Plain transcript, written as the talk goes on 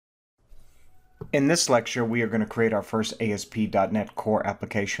In this lecture, we are going to create our first ASP.NET Core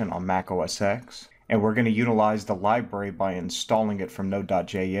application on Mac OS X, and we're going to utilize the library by installing it from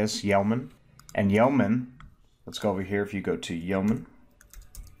Node.js, Yeoman. And Yeoman, let's go over here. If you go to Yeoman,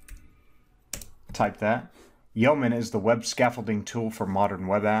 type that. Yeoman is the web scaffolding tool for modern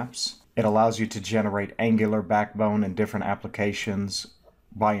web apps. It allows you to generate Angular, Backbone, and different applications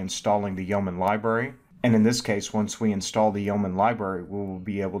by installing the Yeoman library. And in this case, once we install the Yeoman library, we will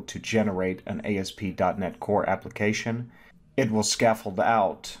be able to generate an ASP.NET Core application. It will scaffold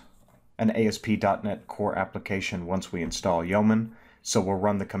out an ASP.NET Core application once we install Yeoman. So we'll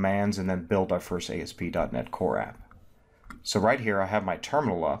run the commands and then build our first ASP.NET Core app. So right here, I have my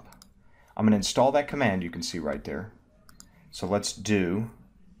terminal up. I'm going to install that command you can see right there. So let's do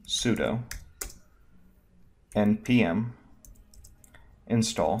sudo npm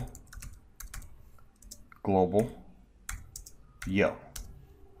install global yo.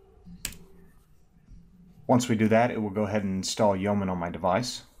 Once we do that, it will go ahead and install Yeoman on my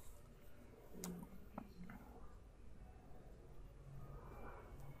device.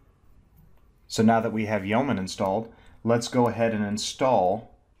 So now that we have Yeoman installed, let's go ahead and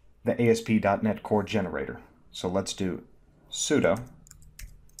install the ASP.NET Core generator. So let's do sudo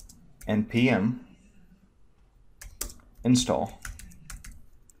npm install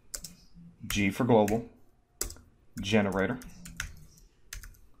G for global generator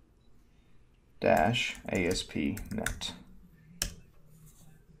dash ASP.NET.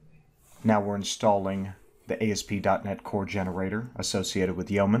 Now we're installing the ASP.NET Core generator associated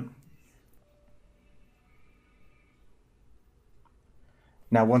with Yeoman.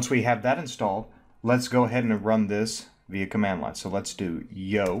 Now once we have that installed, let's go ahead and run this via command line. So let's do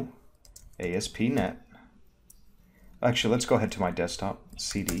yo ASP.NET. Actually, let's go ahead to my desktop,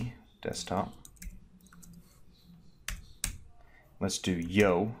 cd desktop. Let's do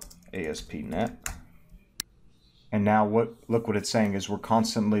yo ASP.NET. And now look what it's saying is we're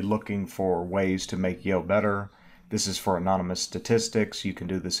constantly looking for ways to make yo better. This is for anonymous statistics. You can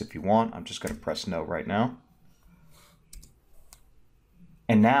do this if you want. I'm just going to press no right now.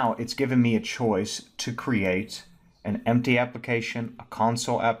 And now it's given me a choice to create an empty application, a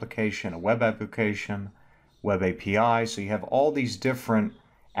console application, a web application, web API. So you have all these different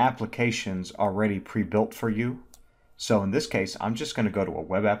applications already pre-built for you. So in this case, I'm just going to go to a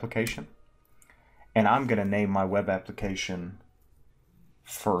web application, and I'm going to name my web application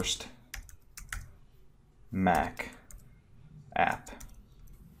First Mac App.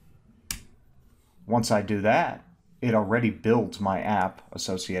 Once I do that, it already builds my app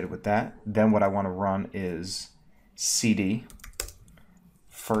associated with that. Then what I want to run is cd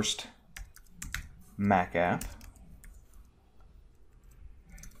First Mac App.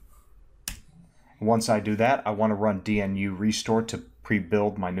 Once I do that, I want to run dnu restore to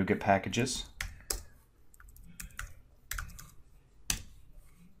pre-build my NuGet packages.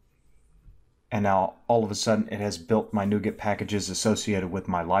 And now all of a sudden it has built my NuGet packages associated with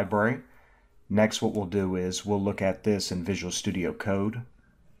my library. Next, what we'll do is we'll look at this in Visual Studio Code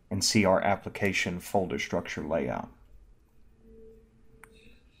and see our application folder structure layout.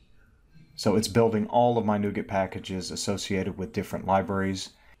 So it's building all of my NuGet packages associated with different libraries.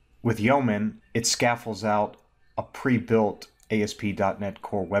 With Yeoman, it scaffolds out a pre-built ASP.NET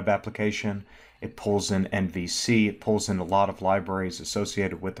Core web application. It pulls in NVC, it pulls in a lot of libraries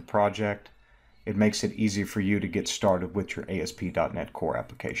associated with the project. It makes it easy for you to get started with your ASP.NET Core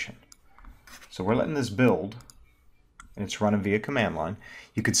application. So we're letting this build, and it's running via command line.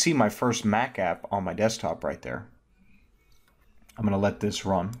 You can see my first Mac app on my desktop right there. I'm going to let this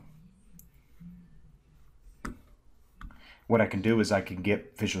run. What I can do is I can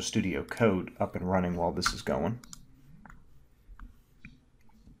get Visual Studio Code up and running while this is going.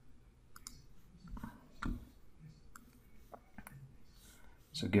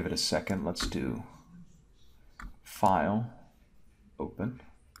 So give it a second. Let's do File, Open.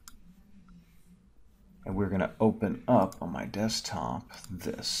 And we're going to open up on my desktop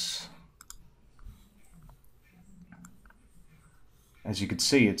this. As you can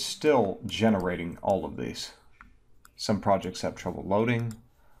see, it's still generating all of these. Some projects have trouble loading.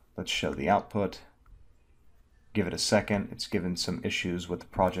 Let's show the output. Give it a second. It's given some issues with the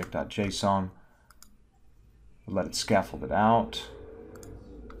project.json. Let it scaffold it out.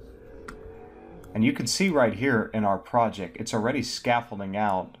 And you can see right here in our project, it's already scaffolding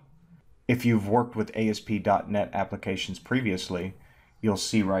out. If you've worked with ASP.NET applications previously, you'll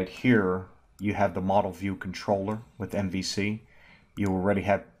see right here you have the model view controller with MVC. You already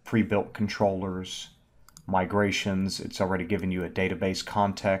have pre-built controllers, migrations. It's already given you a database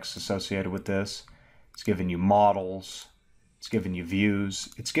context associated with this. It's given you models. It's giving you views.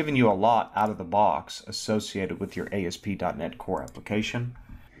 It's giving you a lot out of the box associated with your ASP.NET Core application.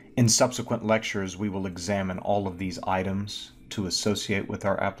 In subsequent lectures, we will examine all of these items to associate with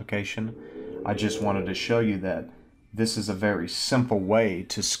our application. I just wanted to show you that this is a very simple way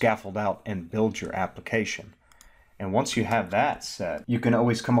to scaffold out and build your application. And once you have that set, you can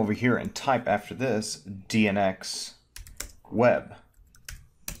always come over here and type after this DNX web.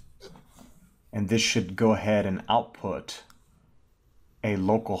 And this should go ahead and output a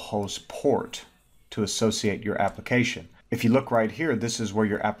localhost port to associate your application. If you look right here, this is where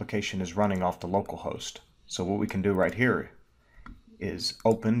your application is running off the localhost. So what we can do right here is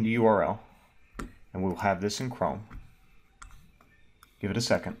open the URL, and we'll have this in Chrome. Give it a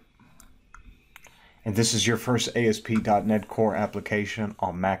second. And this is your first ASP.NET Core application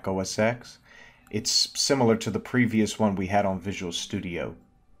on Mac OS X. It's similar to the previous one we had on Visual Studio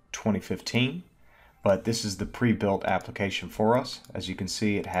 2015, but this is the pre-built application for us. As you can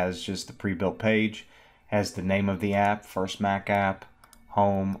see, it has just the pre-built page, has the name of the app, First Mac App,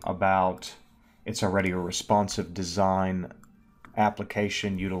 Home, About. It's already a responsive design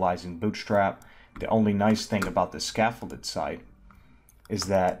application utilizing Bootstrap. The only nice thing about the scaffolded site is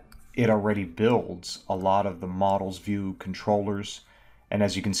that it already builds a lot of the models view controllers. And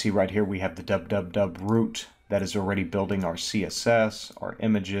as you can see right here, we have the www root that is already building our CSS, our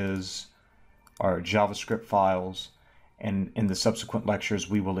images, our JavaScript files. And in the subsequent lectures,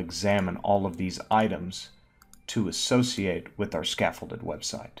 we will examine all of these items to associate with our scaffolded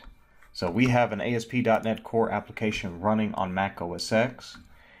website. So we have an ASP.NET Core application running on Mac OS X.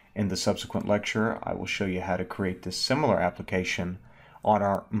 In the subsequent lecture, I will show you how to create this similar application on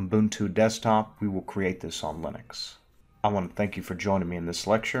our Ubuntu desktop. We will create this on Linux. I want to thank you for joining me in this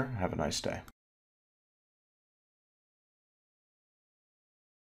lecture. Have a nice day.